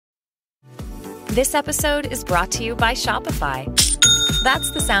This episode is brought to you by Shopify. That's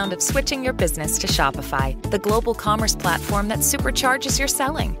the sound of switching your business to Shopify, the global commerce platform that supercharges your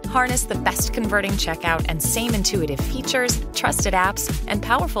selling. Harness the best converting checkout and same intuitive features, trusted apps, and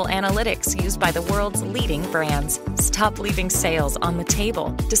powerful analytics used by the world's leading brands. Stop leaving sales on the table.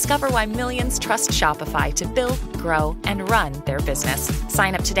 Discover why millions trust Shopify to build, grow, and run their business.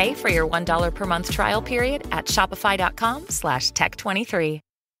 Sign up today for your $1 per month trial period at shopify.com/tech23.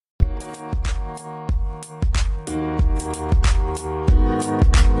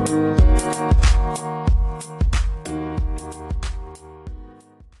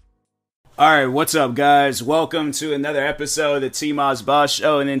 Alright, what's up guys? Welcome to another episode of the TMossBoss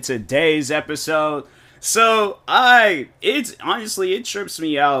Show, and in today's episode, it trips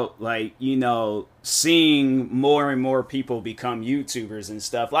me out, like, you know, seeing more and more people become YouTubers and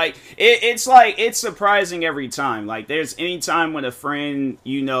stuff. Like, it's surprising every time. Like, there's any time when a friend,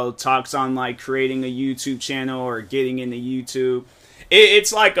 you know, talks on, like, creating a YouTube channel or getting into YouTube.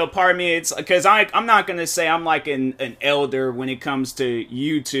 It's like a part of me, it's because I'm not going to say I'm like an elder when it comes to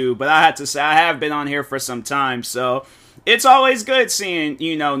YouTube, but I have to say I have been on here for some time, so it's always good seeing,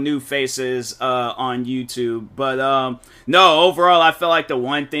 you know, new faces on YouTube. But no, overall, I feel like the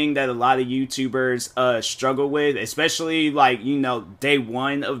one thing that a lot of YouTubers struggle with, especially like, you know, day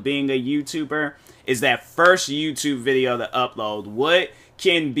one of being a YouTuber, is that first YouTube video to upload. What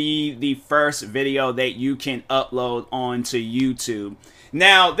can be the first video that you can upload onto YouTube?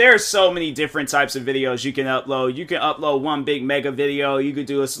 Now, there's so many different types of videos you can upload. You can upload one big mega video. You could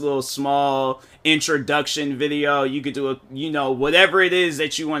do a little small introduction video. You could do a, you know, whatever it is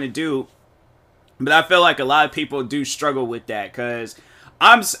that you want to do. But I feel like a lot of people do struggle with that, because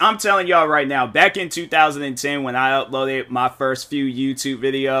I'm telling y'all right now, back in 2010 when I uploaded my first few YouTube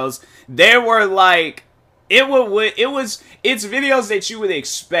videos, there were like, it's videos that you would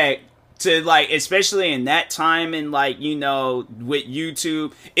expect to, like, especially in that time, and like, you know, with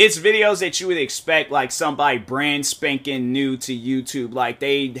YouTube, it's videos that you would expect like somebody brand spanking new to YouTube. Like,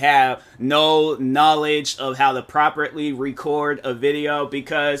 they have no knowledge of how to properly record a video,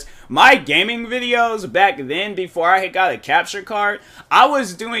 because my gaming videos back then, before I had got a capture card, I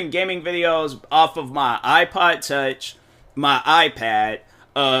was doing gaming videos off of my iPod Touch, my iPad,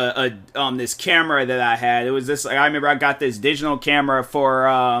 this camera that I had. It was this, like, I remember I got this digital camera for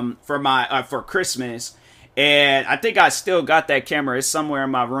Christmas, and I think I still got that camera. It's somewhere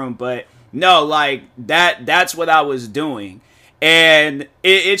in my room, but no, like, that's what I was doing. And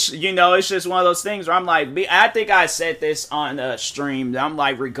it's, you know, it's just one of those things where I'm like, I think I said this on a stream, I'm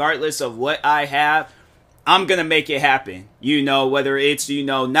like, regardless of what I have, I'm going to make it happen, you know, whether it's, you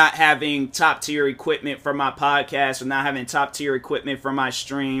know, not having top tier equipment for my podcast, or not having top tier equipment for my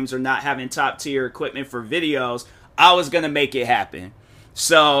streams, or not having top tier equipment for videos. I was going to make it happen.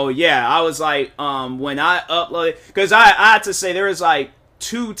 So, yeah, I was like, when I uploaded, because I had to say there was like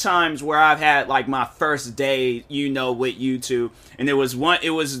 2 times where I've had like my first day, you know, with YouTube, and it was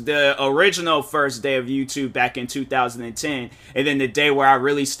the original first day of YouTube back in 2010, and then the day where I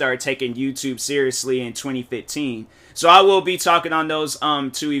really started taking YouTube seriously in 2015. So I will be talking on those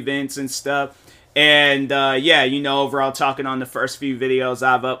 2 events and stuff, and yeah, you know, overall talking on the first few videos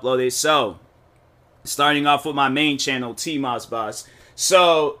I've uploaded. So starting off with my main channel, TMossBoss.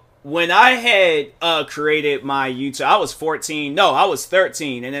 So when I had created my YouTube, I was 13,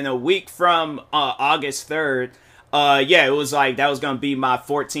 and then a week from August 3rd, yeah, it was like, that was going to be my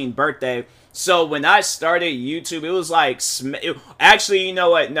 14th birthday. So when I started YouTube, it was like, actually, you know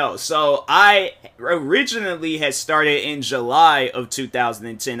what, no. So I originally had started in July of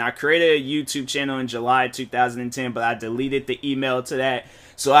 2010. I created a YouTube channel in July 2010, but I deleted the email to that.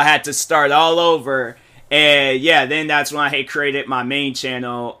 So I had to start all over. And yeah, then that's when I had created my main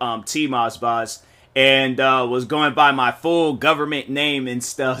channel, TMossBoss, and was going by my full government name and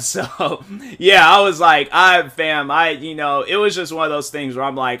stuff. So yeah, I was like, you know, it was just one of those things where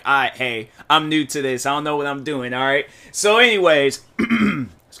I'm like, hey, I'm new to this. I don't know what I'm doing. All right. So anyways,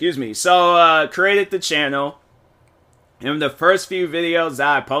 excuse me. So created the channel, and the first few videos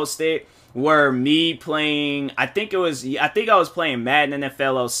that I posted were me playing, I think I was playing Madden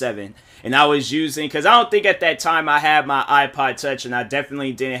NFL 07. And I was using, because I don't think at that time I had my iPod Touch, and I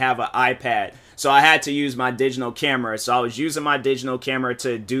definitely didn't have an iPad. So I had to use my digital camera. So I was using my digital camera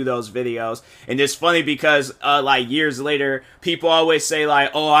to do those videos. And it's funny because like years later, people always say like,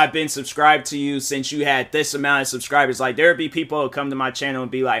 oh, I've been subscribed to you since you had this amount of subscribers. Like, there would be people who come to my channel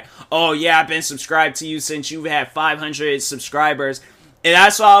and be like, oh yeah, I've been subscribed to you since you've had 500 subscribers. And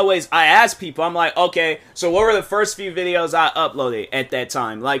that's why I ask people, I'm like, okay, so what were the first few videos I uploaded at that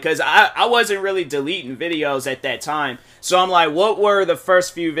time? Like, because I wasn't really deleting videos at that time. So I'm like, what were the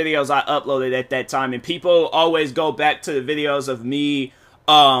first few videos I uploaded at that time? And people always go back to the videos of me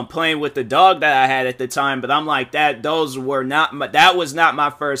playing with the dog that I had at the time, but I'm like, that was not my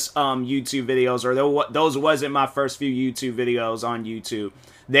first YouTube videos, or those wasn't my first few YouTube videos on YouTube.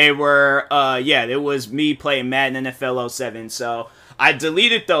 They were it was me playing Madden NFL 07. So I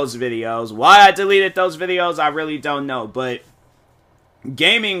deleted those videos. Why I deleted those videos, I really don't know, but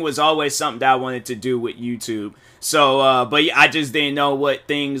gaming was always something that I wanted to do with YouTube. So, but I just didn't know what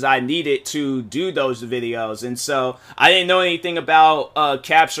things I needed to do those videos. And so I didn't know anything about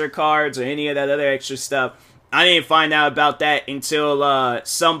capture cards or any of that other extra stuff. I didn't find out about that until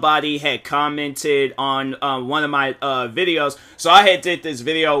somebody had commented on one of my videos. So I had did this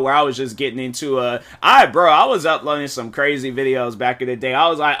video where I was just getting into I was uploading some crazy videos back in the day. I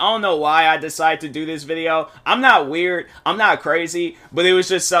was like, I don't know why I decided to do this video. I'm not weird. I'm not crazy. But it was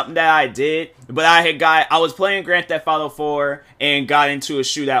just something that I did. But I was playing Grand Theft Auto 4 and got into a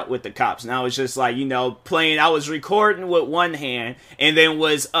shootout with the cops. And I was just like, I was recording with one hand and then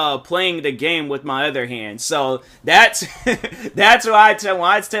was playing the game with my other hand. So that's why when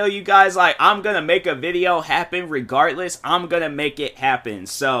I tell you guys, like, I'm gonna make a video happen regardless, I'm gonna make it happen.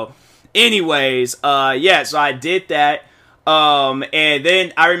 So anyways, so I did that. And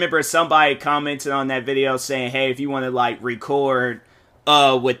then I remember somebody commented on that video saying, hey, if you want to like record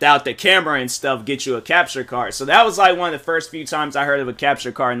without the camera and stuff, get you a capture card. So that was like one of the first few times I heard of a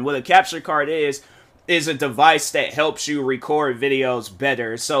capture card. And what a capture card is a device that helps you record videos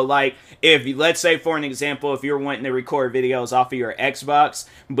better. So like, let's say for an example, if you're wanting to record videos off of your Xbox,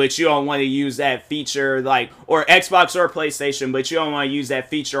 but you don't want to use that feature, like, or Xbox or PlayStation, but you don't want to use that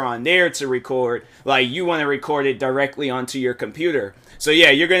feature on there to record, like, you want to record it directly onto your computer. So yeah,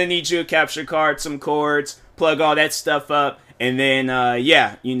 you're going to need you a capture card, some cords, plug all that stuff up. And then,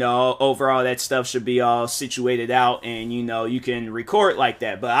 overall that stuff should be all situated out and, you can record like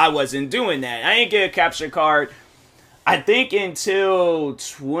that. But I wasn't doing that. I didn't get a capture card, I think, until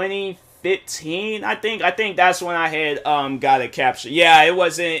 2015. I think that's when I had got a capture. Yeah, it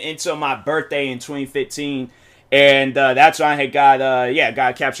wasn't until my birthday in 2015. And that's when I had got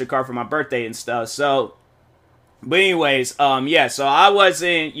a capture card for my birthday and stuff. So, but anyways, so I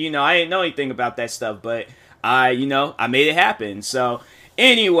wasn't, I didn't know anything about that stuff, but I made it happen. So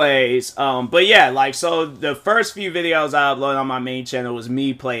anyways, but yeah, like, so the first few videos I uploaded on my main channel was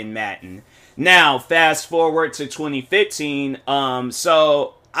me playing Madden. Now, fast forward to 2015,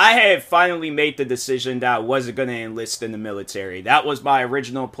 so I had finally made the decision that I wasn't going to enlist in the military. That was my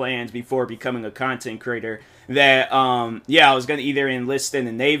original plans before becoming a content creator, that, I was going to either enlist in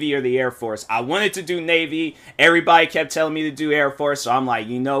the Navy or the Air Force. I wanted to do Navy. Everybody kept telling me to do Air Force, so I'm like,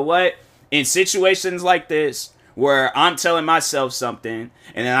 you know what? In situations like this, where I'm telling myself something,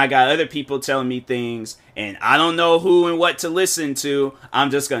 and then I got other people telling me things, and I don't know who and what to listen to, I'm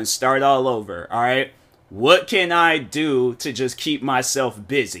just going to start all over, alright? What can I do to just keep myself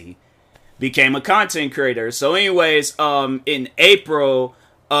busy? Became a content creator. So anyways, in April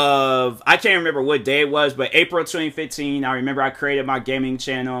of, I can't remember what day it was, but April 2015, I remember I created my gaming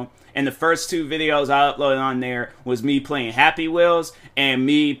channel. And the first two videos I uploaded on there was me playing Happy Wheels and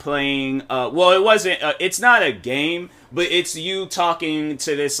me playing, it's not a game, but it's you talking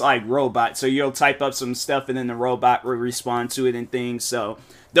to this, like, robot. So you'll type up some stuff and then the robot will respond to it and things. So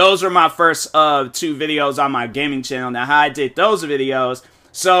those were my first two videos on my gaming channel. Now, how I did those videos.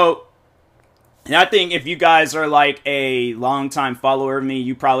 So, and I think if you guys are, like, a longtime follower of me,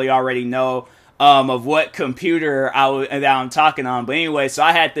 you probably already know of what computer that I'm talking on. But anyway, so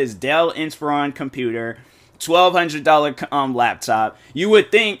I had this Dell Inspiron computer, $1,200 laptop. You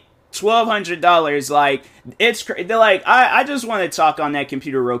would think $1,200, like, it's like, I just want to talk on that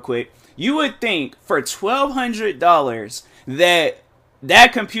computer real quick. You would think for $1,200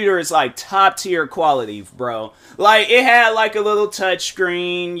 that computer is like top tier quality, bro. Like, it had like a little touch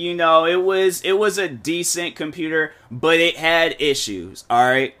screen, it was a decent computer, but it had issues,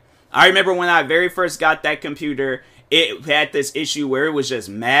 alright? I remember when I very first got that computer, it had this issue where it was just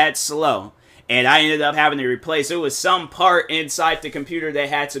mad slow. And I ended up having to replace, it was some part inside the computer that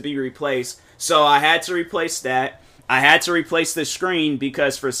had to be replaced. So I had to replace that. I had to replace the screen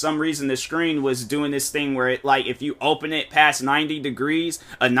because for some reason the screen was doing this thing where it, like, if you open it past 90 degrees,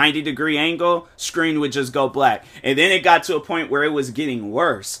 a 90-degree angle, screen would just go black. And then it got to a point where it was getting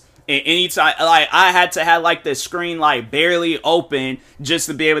worse. And anytime, like, I had to have, like, the screen, like, barely open just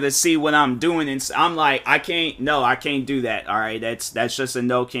to be able to see what I'm doing. And I'm like, I can't do that, all right? That's just a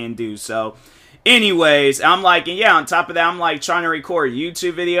no can do. So, anyways, I'm like, and yeah, on top of that, I'm, like, trying to record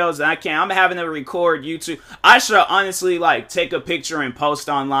YouTube videos, and I'm having to record YouTube. I should honestly, like, take a picture and post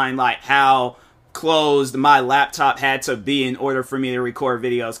online, like, how closed, my laptop had to be in order for me to record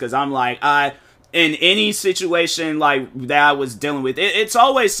videos, because I'm like, in any situation like that I was dealing with, it's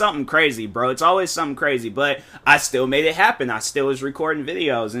always something crazy, bro. It's always something crazy, but I still made it happen. I still was recording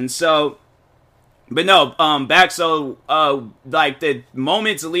videos. And so, but no, back, so, like, the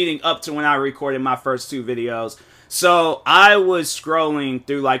moments leading up to when I recorded my first 2 videos, so I was scrolling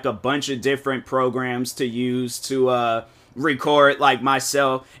through, like, a bunch of different programs to use to, record, like,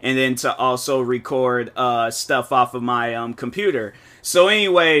 myself, and then to also record, stuff off of my, computer. So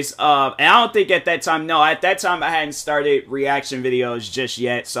anyways, and I don't think at that time, no, at that time I hadn't started reaction videos just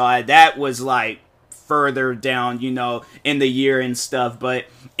yet, so that was, like, further down, you know, in the year and stuff. But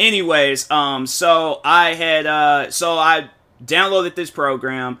anyways, so I had, so I downloaded this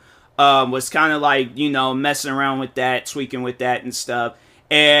program, was kind of like, you know, messing around with that, tweaking with that and stuff.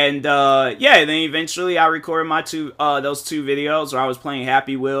 And, yeah, then eventually I recorded my those 2 videos where I was playing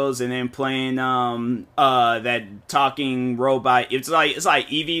Happy Wheels and then playing, that talking robot. It's like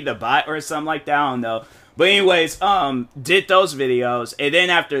Eevee the Bot or something like that, I don't know. But anyways, did those videos, and then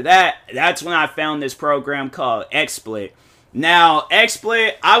after that, that's when I found this program called XSplit. Now,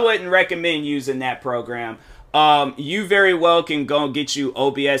 XSplit, I wouldn't recommend using that program. You very well can go get you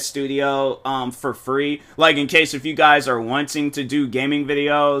OBS Studio, for free. Like, in case if you guys are wanting to do gaming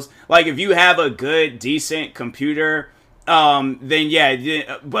videos, like, if you have a good, decent computer, then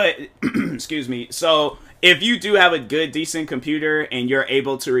yeah, but, excuse me, so, if you do have a good, decent computer, and you're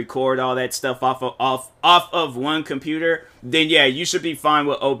able to record all that stuff off of one computer, then yeah, you should be fine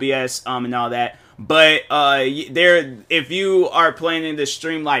with OBS, and all that. But, if you are planning to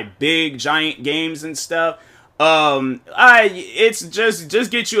stream, like, big, giant games and stuff, it's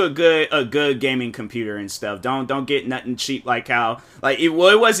just get you a good gaming computer and stuff. Don't get nothing cheap, like how, like, it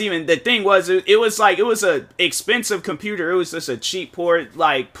wasn't even, the thing was, it was like, it was a expensive computer. It was just a cheap, poor,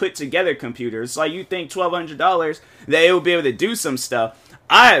 like, put together computer. It's like, you think $1,200 that it will be able to do some stuff.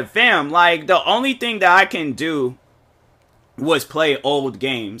 Fam, like, the only thing that I can do was play old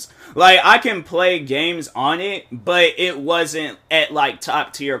games. Like, I can play games on it, but it wasn't at, like,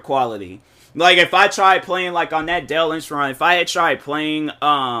 top tier quality. Like, if I tried playing, like, on that Dell Inspiron, if I had tried playing,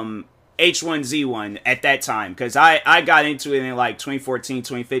 H1Z1 at that time, because I got into it in, like, 2014,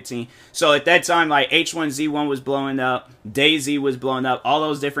 2015, so at that time, like, H1Z1 was blowing up, DayZ was blowing up, all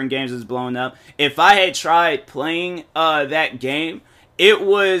those different games was blowing up. If I had tried playing, that game, it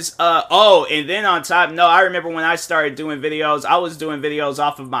was, oh, and then on top, no, I remember when I started doing videos, I was doing videos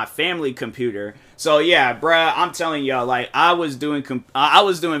off of my family computer. So yeah, bruh, I'm telling y'all, like, I was doing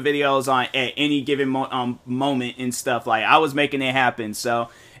videos on at any given moment and stuff. Like, I was making it happen. So,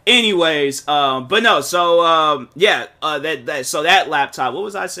 anyways, but no, so yeah, so that laptop. What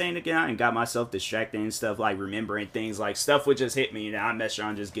was I saying again? I got myself distracted and stuff, like remembering things, like stuff would just hit me, and I mess around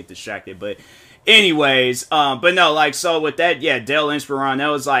and just get distracted. But anyways, but no, like, so with that, yeah, Dell Inspiron, that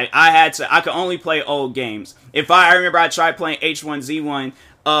was like, I could only play old games. I remember I tried playing H1Z1.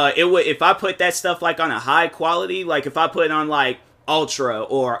 If I put that stuff, like, on a high quality, like, if I put it on, like, ultra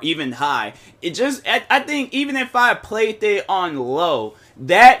or even high, I think even if I played it on low,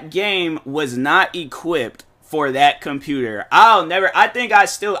 that game was not equipped for that computer. I think I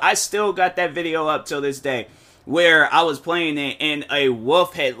still got that video up till this day, where I was playing it and a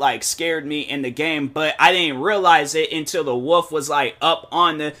wolf had, like, scared me in the game, but I didn't realize it until the wolf was, like, up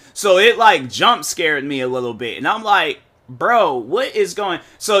on so it, like, jump scared me a little bit, and I'm like, bro, what is going?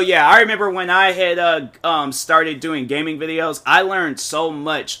 So yeah, I remember when I had started doing gaming videos, I learned so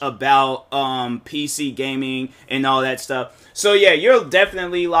much about PC gaming and all that stuff. So yeah, you'll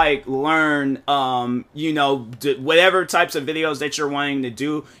definitely, like, learn, you know, whatever types of videos that you're wanting to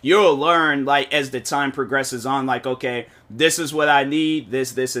do, you'll learn, like, as the time progresses on, like, okay, this is what I need,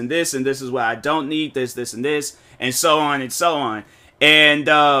 this, and this is what I don't need, this, and this, and so on and so on. And,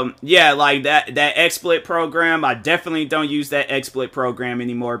 yeah, like, that XSplit program, I definitely don't use that XSplit program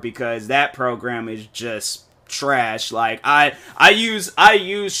anymore, because that program is just trash. Like, I use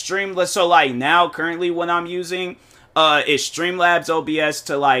Streamlabs, so, like, now, currently, what I'm using, is Streamlabs OBS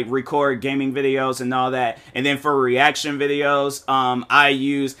to, like, record gaming videos and all that, and then for reaction videos,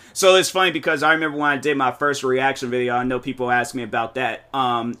 so it's funny, because I remember when I did my first reaction video, I know people asked me about that,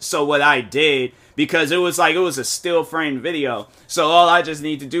 so what I did, because it was a still frame video, so all I just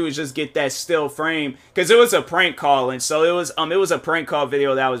need to do is just get that still frame, because it was a prank call, and so it was a prank call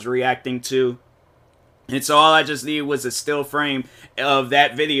video that I was reacting to, and so all I just needed was a still frame of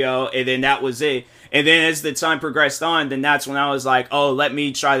that video, and then that was it. And then as the time progressed on, then that's when I was like, oh, let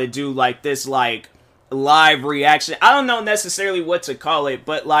me try to do, like, this, like, live reaction. I don't know necessarily what to call it,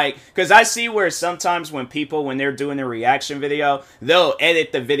 but like, because I see where sometimes when they're doing a reaction video, they'll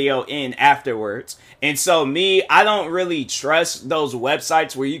edit the video in afterwards. And so I don't really trust those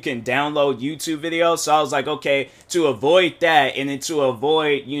websites where you can download YouTube videos. So I was like, okay, to avoid that and then to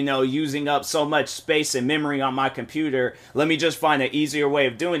avoid, using up so much space and memory on my computer, let me just find an easier way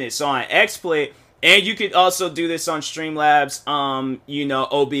of doing it. So on XSplit, and you could also do this on Streamlabs,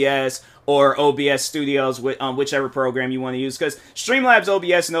 OBS or OBS Studios, with whichever program you want to use, because Streamlabs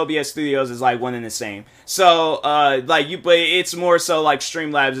OBS and OBS Studios is like one and the same. So but it's more so like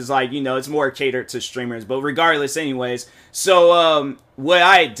Streamlabs is like, it's more catered to streamers. But regardless, anyways, so what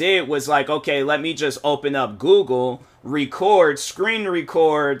I did was like, okay, let me just open up Google, screen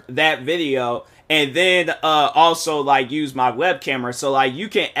record that video, and then also like use my web camera. So like you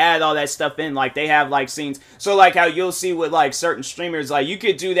can add all that stuff in, like they have like scenes. So like how you'll see with like certain streamers, like you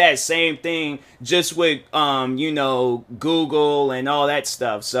could do that same thing just with Google and all that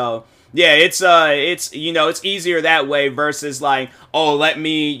stuff. So yeah, it's easier that way versus like, oh, let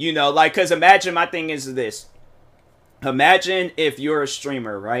me, like, because imagine, my thing is this. Imagine if you're a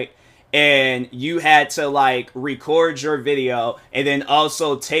streamer, right? And you had to like record your video and then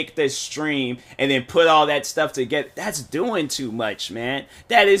also take this stream and then put all that stuff together. That's doing too much, man.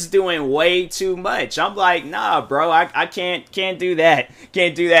 That is doing way too much. I'm like, nah, bro, I can't do that.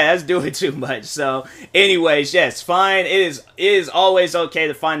 Can't do that. That's doing too much. So anyways, yes, fine. It is always okay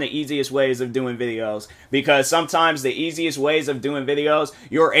to find the easiest ways of doing videos, because sometimes the easiest ways of doing videos,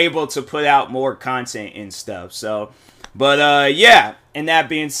 you're able to put out more content and stuff. So, but yeah. And that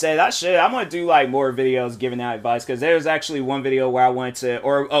being said, I'm going to do like more videos giving out advice, because there's actually one video where I wanted to,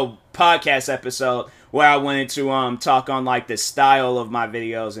 or a podcast episode where I wanted to talk on like the style of my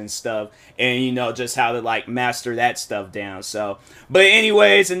videos and stuff, and just how to like master that stuff down. So, but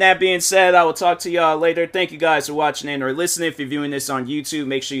anyways, and that being said, I will talk to y'all later. Thank you guys for watching and or listening. If you're viewing this on YouTube,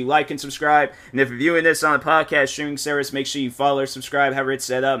 make sure you like and subscribe. And if you're viewing this on a podcast streaming service, make sure you follow or subscribe, however it's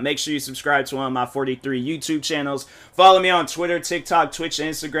set up. Make sure you subscribe to one of my 43 YouTube channels. Follow me on Twitter, TikTok, Twitch, and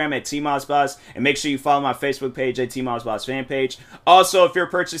Instagram at TMossBoss, and make sure you follow my Facebook page at TMossBoss fan page. Also, if you're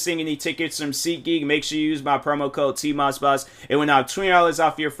purchasing any tickets from SeatGeek, make sure you use my promo code TMossBoss. It will knock $20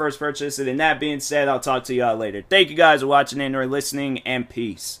 off your first purchase. And that being said, I'll talk to y'all later. Thank you guys for watching and or listening, and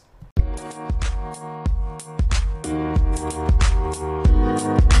peace.